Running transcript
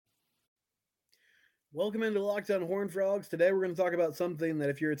Welcome into Locked On Horned Frogs. Today we're going to talk about something that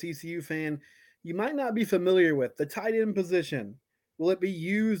if you're a TCU fan, you might not be familiar with, the tight end position. Will it be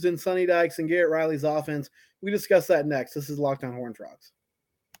used in Sonny Dykes and Garrett Riley's offense? We discuss that next. This is Locked On Horned Frogs.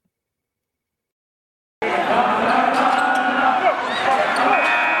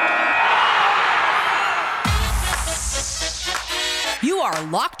 You are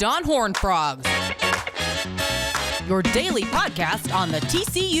Locked On Horned Frogs, your daily podcast on the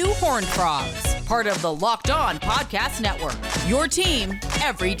TCU Horned Frogs, part of the Locked On Podcast Network, your team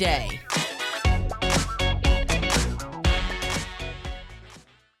every day.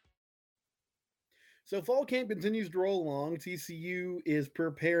 So fall camp continues to roll along. TCU is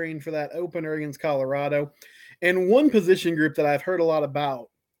preparing for that opener against Colorado. And one position group that I've heard a lot about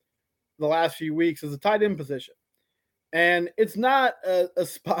the last few weeks is the tight end position. And it's not a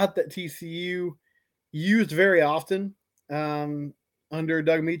spot that TCU used very often under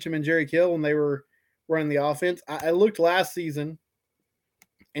Doug Meacham and Jerry Kill when they were running the offense. I looked last season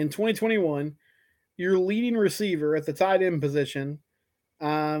in 2021, your leading receiver at the tight end position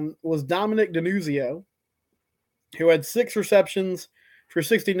was Dominic Denuzio, who had 6 receptions for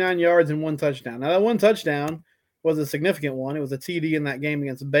 69 yards and 1 touchdown. Now, that 1 touchdown was a significant one. It was a TD in that game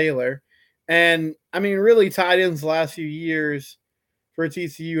against Baylor. And, I mean, really, tight ends the last few years for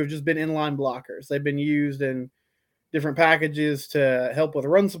TCU have just been inline blockers. They've been used in different packages to help with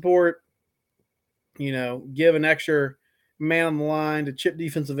run support, give an extra man on the line to chip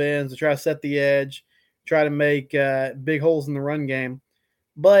defensive ends, to try to set the edge, try to make big holes in the run game.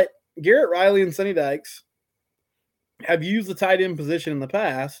 But Garrett Riley and Sonny Dykes have used the tight end position in the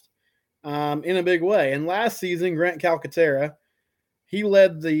past in a big way. And last season, Grant Calcaterra, he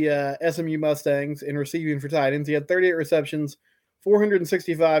led the SMU Mustangs in receiving for tight ends. He had 38 receptions,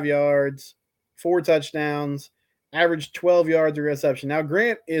 465 yards, 4 touchdowns, averaged 12 yards a reception. Now,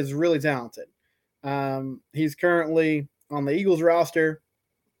 Grant is really talented. He's currently on the Eagles roster.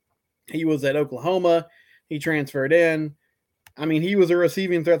 He was at Oklahoma. He transferred in. I mean, he was a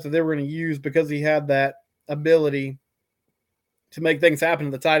receiving threat that they were going to use because he had that ability to make things happen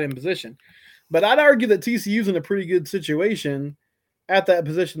in the tight end position. But I'd argue that TCU's in a pretty good situation at that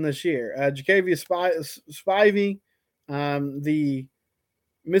position this year. Jacavius Spivey, the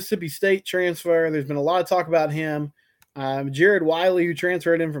Mississippi State transfer, there's been a lot of talk about him. Jared Wiley, who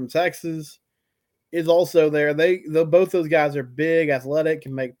transferred in from Texas, is also there. Both those guys are big, athletic,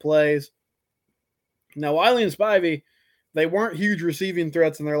 can make plays. Now, Wiley and Spivey, they weren't huge receiving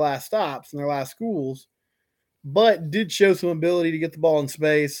threats in their last stops, in their last schools, but did show some ability to get the ball in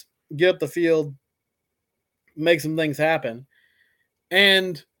space, get up the field, make some things happen.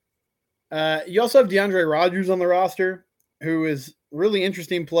 And you also have DeAndre Rogers on the roster, who is a really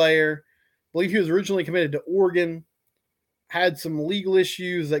interesting player. I believe he was originally committed to Oregon, had some legal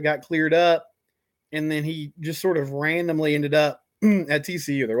issues that got cleared up, and then he just sort of randomly ended up at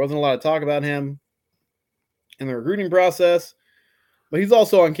TCU. There wasn't a lot of talk about him in the recruiting process, but he's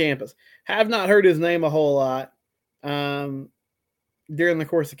also on campus. Have not heard his name a whole lot during the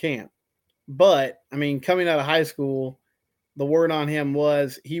course of camp. But, I mean, coming out of high school, the word on him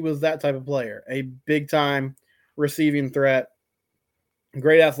was he was that type of player, a big-time receiving threat,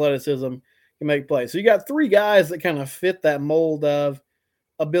 great athleticism, can make plays. So you got 3 guys that kind of fit that mold of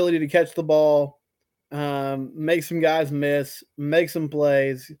ability to catch the ball, make some guys miss, make some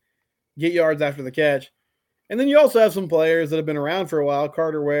plays, get yards after the catch. And then you also have some players that have been around for a while,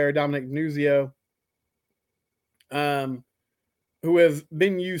 Carter Ware, Dominic Denuzio, who have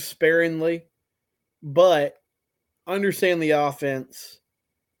been used sparingly, but understand the offense,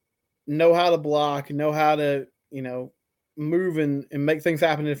 know how to block, know how to, move and make things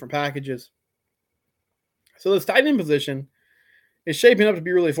happen in different packages. So this tight end position is shaping up to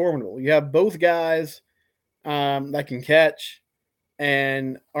be really formidable. You have both guys that can catch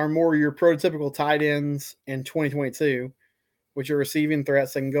and are more your prototypical tight ends in 2022, which are receiving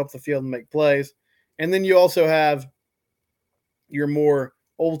threats that can go up the field and make plays. And then you also have your more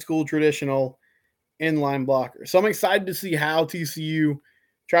old school traditional inline blockers. So I'm excited to see how TCU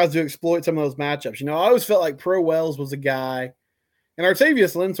tries to exploit some of those matchups. I always felt like Pro Wells was a guy, and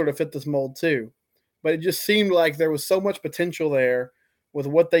Artavius Lynn sort of fit this mold too, but it just seemed like there was so much potential there with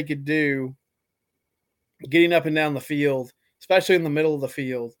what they could do getting up and down the field, especially in the middle of the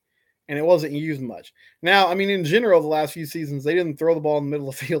field, and it wasn't used much. Now, I mean, in general, the last few seasons, they didn't throw the ball in the middle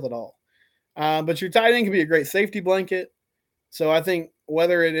of the field at all. But your tight end can be a great safety blanket. So I think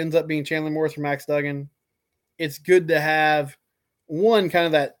whether it ends up being Chandler Morris or Max Duggan, it's good to have one kind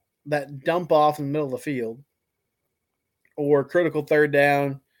of that dump off in the middle of the field, or critical third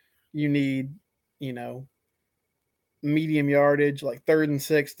down. You need, medium yardage, like 3rd and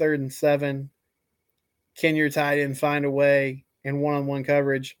 6, 3rd and 7, can your tight end find a way in one-on-one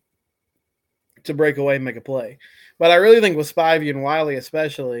coverage to break away and make a play? But I really think with Spivey and Wiley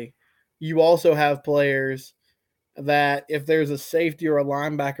especially, you also have players that if there's a safety or a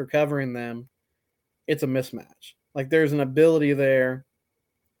linebacker covering them, it's a mismatch. Like there's an ability there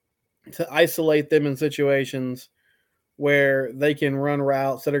to isolate them in situations where they can run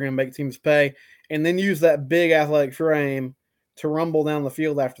routes that are going to make teams pay, and then use that big athletic frame to rumble down the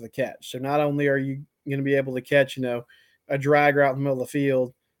field after the catch. So not only are you going to be able to catch, a drag route in the middle of the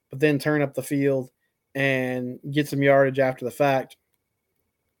field, but then turn up the field and get some yardage after the fact.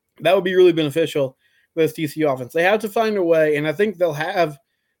 That would be really beneficial for this TCU offense. They have to find a way, and I think they'll have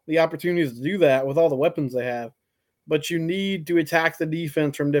the opportunities to do that with all the weapons they have. But you need to attack the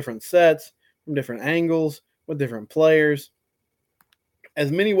defense from different sets, from different angles, with different players,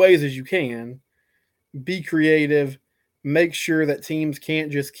 as many ways as you can. Be creative. Make sure that teams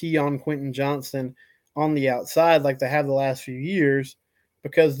can't just key on Quentin Johnston on the outside like they have the last few years,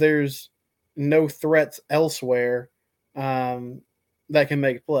 because there's no threats elsewhere that can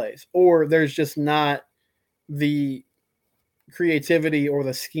make plays, or there's just not the creativity or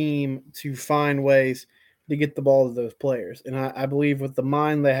the scheme to find ways to get the ball to those players. And I believe with the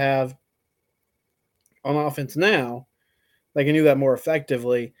mind they have on offense now, they can do that more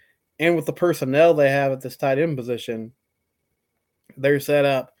effectively. And with the personnel they have at this tight end position, they're set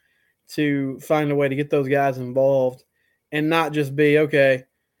up to find a way to get those guys involved and not just be, okay,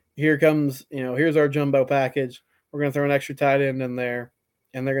 here comes, here's our jumbo package. We're going to throw an extra tight end in there,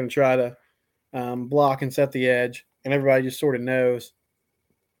 and they're going to try to block and set the edge. And everybody just sort of knows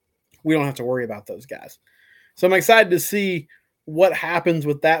we don't have to worry about those guys. So I'm excited to see what happens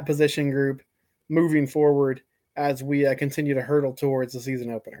with that position group moving forward as we continue to hurdle towards the season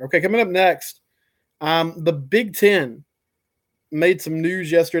opener. Okay, coming up next, the Big Ten made some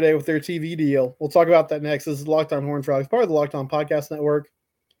news yesterday with their TV deal. We'll talk about that next. This is Locked On Horned Frogs, part of the Locked On Podcast Network.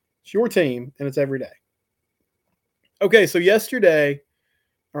 It's your team, and it's every day. Okay, so yesterday,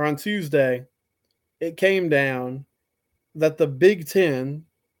 or on Tuesday, it came down that the Big Ten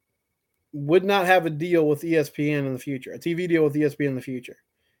would not have a deal with ESPN in the future, a TV deal with ESPN in the future.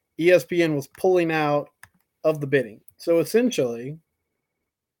 ESPN was pulling out of the bidding. So essentially,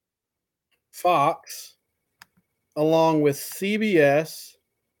 Fox, along with CBS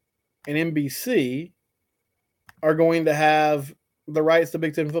and NBC, are going to have the rights to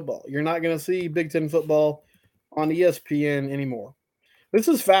Big Ten football. You're not going to see Big Ten football on ESPN anymore. This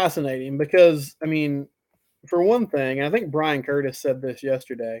is fascinating because, for one thing, and I think Brian Curtis said this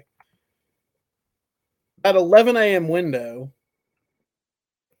yesterday, that 11 a.m. window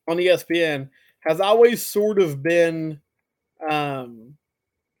on ESPN has always sort of been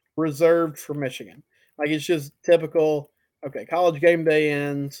reserved for Michigan. Like, it's just typical, okay, College game day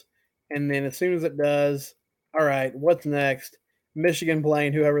ends, and then as soon as it does, all right, what's next? Michigan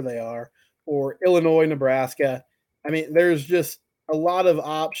playing whoever they are, or Illinois, Nebraska. There's just a lot of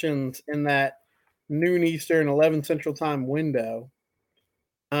options in that noon Eastern, 11 Central Time window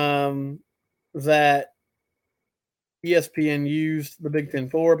that ESPN used the Big Ten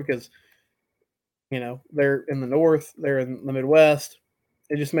for because, they're in the North, they're in the Midwest.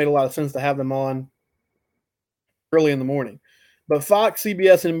 It just made a lot of sense to have them on early in the morning. But Fox,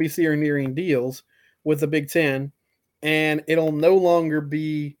 CBS, and NBC are nearing deals with the Big Ten, and it'll no longer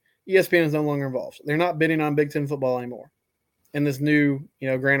be – ESPN is no longer involved. They're not bidding on Big Ten football anymore in this new,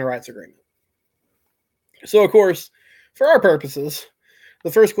 grant of rights agreement. So, of course, for our purposes,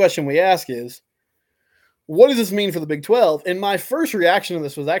 the first question we ask is, what does this mean for the Big 12? And my first reaction to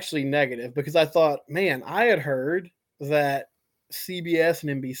this was actually negative because I thought, man, I had heard that CBS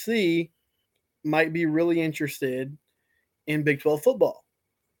and NBC might be really interested in Big 12 football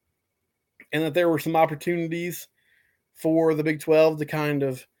and that there were some opportunities for the Big 12 to kind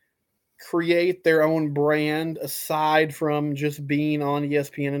of create their own brand aside from just being on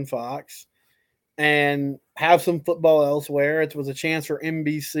ESPN and Fox and have some football elsewhere. It was a chance for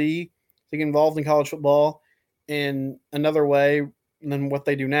NBC to get involved in college football in another way than what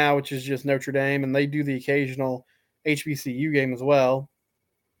they do now, which is just Notre Dame, and they do the occasional HBCU game as well,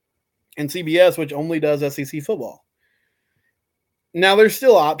 and CBS, which only does SEC football. Now, there's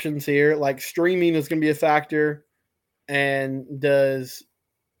still options here, like streaming is going to be a factor, and does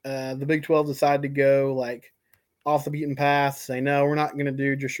the Big 12 decide to go like off the beaten path, say, no, we're not going to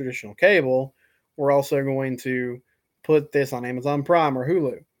do just traditional cable. We're also going to put this on Amazon Prime or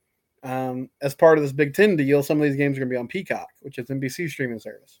Hulu. As part of this Big Ten deal, some of these games are going to be on Peacock, which is NBC's streaming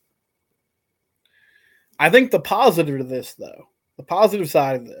service. I think the positive to this, though, the positive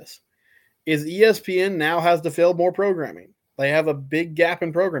side of this is ESPN now has to fill more programming. They have a big gap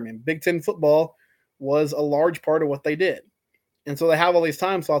in programming. Big Ten football was a large part of what they did. And so they have all these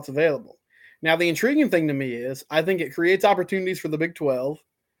time slots available. Now, the intriguing thing to me is I think it creates opportunities for the Big 12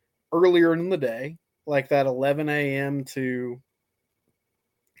 earlier in the day, like that 11 a.m. to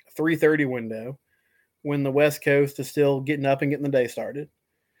 3:30 window when the West Coast is still getting up and getting the day started.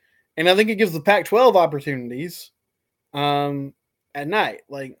 And I think it gives the Pac-12 opportunities at night,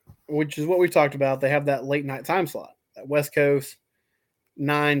 which is what we've talked about. They have that late night time slot, that West Coast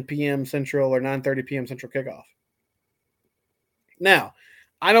 9 p.m. Central or 9:30 p.m. Central kickoff. Now,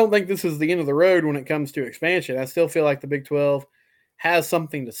 I don't think this is the end of the road when it comes to expansion. I still feel like the Big 12 has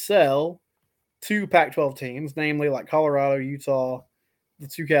something to sell to Pac-12 teams, namely like Colorado, Utah, the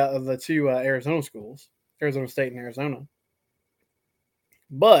two Arizona schools, Arizona State and Arizona.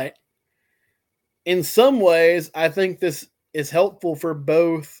 But in some ways, I think this is helpful for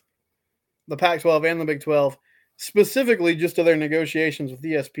both the Pac-12 and the Big 12, specifically just to their negotiations with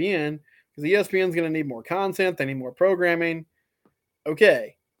ESPN, because ESPN is going to need more content. They need more programming.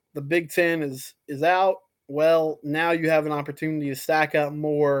 Okay, the Big Ten is out. Well, now you have an opportunity to stack up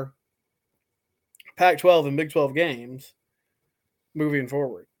more Pac-12 and Big 12 games moving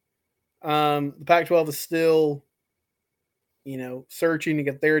forward. The Pac-12 is still, searching to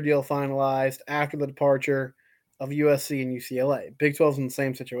get their deal finalized after the departure of USC and UCLA. Big 12 is in the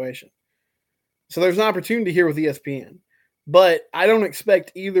same situation. So there's an opportunity here with ESPN. But I don't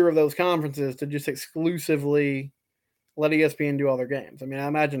expect either of those conferences to just exclusively let ESPN do all their games. I mean, I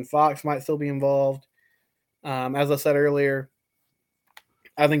imagine Fox might still be involved. As I said earlier,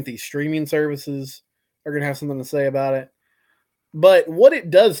 I think these streaming services are going to have something to say about it. But what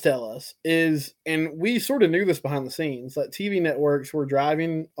it does tell us is, and we sort of knew this behind the scenes, that TV networks were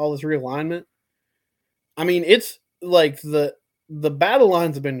driving all this realignment. I mean, it's like the battle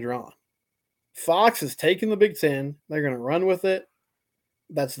lines have been drawn. Fox has taken the Big Ten. They're going to run with it.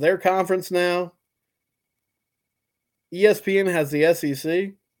 That's their conference now. ESPN has the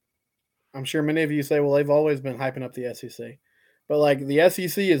SEC. I'm sure many of you say, well, they've always been hyping up the SEC. But the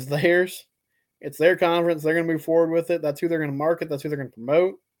SEC is theirs. It's their conference. They're going to move forward with it. That's who they're going to market. That's who they're going to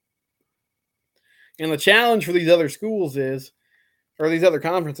promote. And the challenge for these other schools is, or these other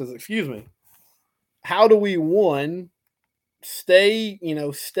conferences, how do we, one, stay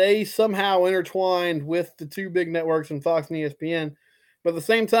somehow intertwined with the two big networks in Fox and ESPN, but at the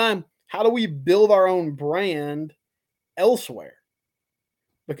same time, how do we build our own brand elsewhere?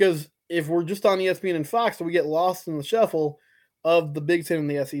 Because if we're just on ESPN and Fox, we get lost in the shuffle of the Big Ten and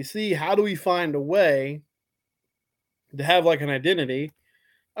the SEC. How do we find a way to have an identity?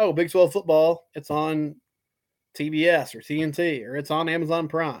 Oh, Big 12 football, it's on TBS or TNT or it's on Amazon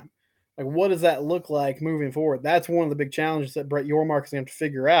Prime. What does that look like moving forward? That's one of the big challenges that Brett Yormark is going to have to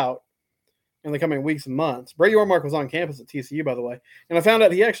figure out in the coming weeks and months. Brett Yormark was on campus at TCU, by the way, and I found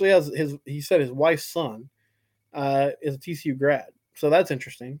out he actually has his wife's son is a TCU grad. So that's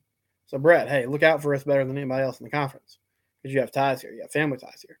interesting. So Brett, hey, look out for us better than anybody else in the conference because you have ties here. You have family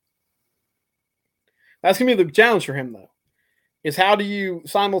ties here. That's going to be the challenge for him, though, is how do you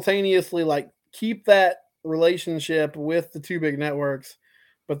simultaneously keep that relationship with the two big networks,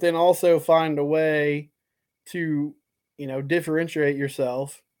 but then also find a way to, differentiate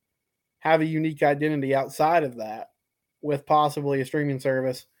yourself, have a unique identity outside of that with possibly a streaming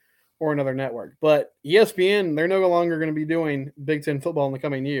service or another network. But ESPN, they're no longer going to be doing Big Ten football in the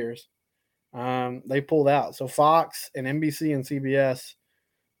coming years. They pulled out. So Fox and NBC and CBS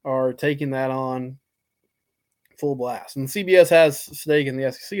are taking that on full blast. And CBS has stake in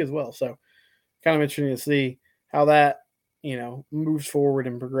the SEC as well. So kind of interesting to see how that, moves forward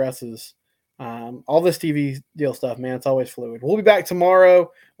and progresses. All this TV deal stuff, man, it's always fluid. We'll be back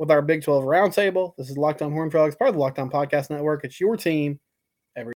tomorrow with our Big 12 Roundtable. This is Locked On Horned Frogs, part of the Locked On Podcast Network. It's your team